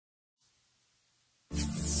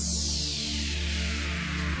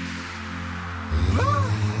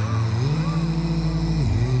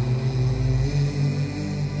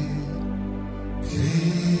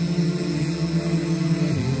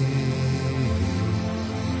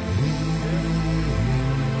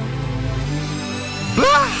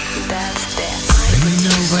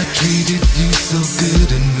treated you so good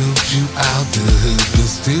and moved you out the hood, but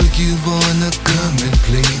still you wanna come and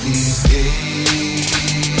play these games.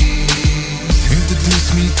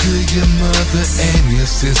 Introduce me to your mother and your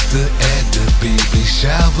sister at the baby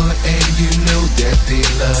shower, and you know that they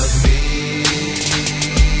love me.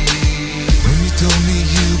 When you told me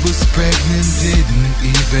you was pregnant, didn't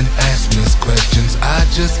even ask me questions, I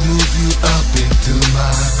just moved you up into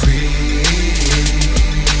my crib.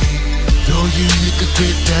 Though you nigga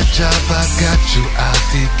quit that job, I got you out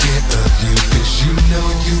to get of you, 'cause you know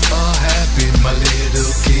you are having my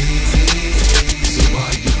little kid. So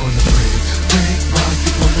why you wanna break? Why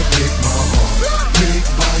you wanna break my heart?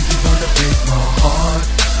 Why you wanna break my heart?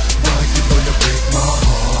 Why you wanna break my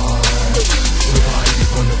heart? So why you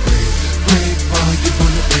wanna break? Why you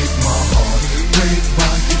wanna break my heart?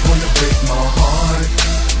 Why you wanna break my heart?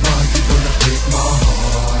 Why you wanna break my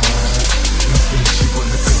heart? Think she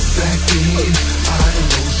wanna come back in, I don't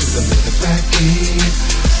know, should I let her back in?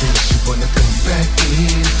 Think she wanna come back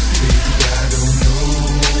in, baby I don't know.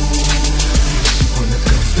 Think she wanna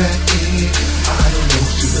come back in, I don't know,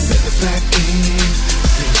 should I let her back in?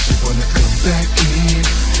 Think she wanna come back in,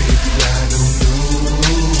 baby I don't know.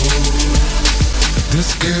 This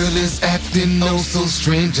girl is acting oh so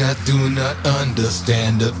strange, I do not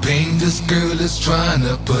understand the pain this girl is trying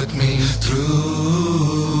to put me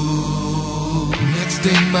through. Next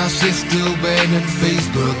thing my sister went on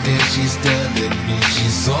Facebook and she's telling me she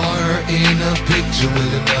saw her in a picture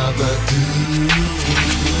with another dude.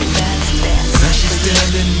 Now she's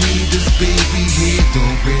telling me this baby here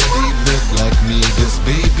don't really look like me, this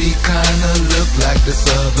baby kinda look like this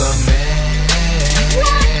other man.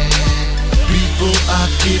 Before I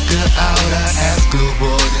kick her out, I asked her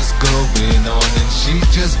what is going on, and she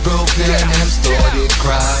just broke down and started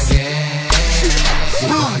crying. So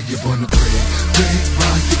why you wanna break?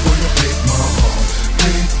 Why you wanna break my heart?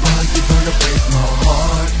 Why you wanna break my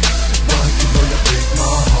heart? Why you wanna break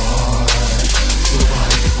my heart? So why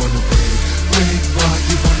you wanna break? Why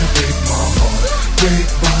you wanna break my heart?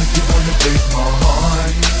 Why you wanna break my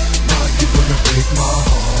heart? Why you wanna break my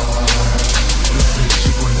heart? Let's say she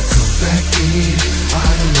wanna come back in, I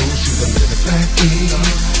don't know, should I let her back in?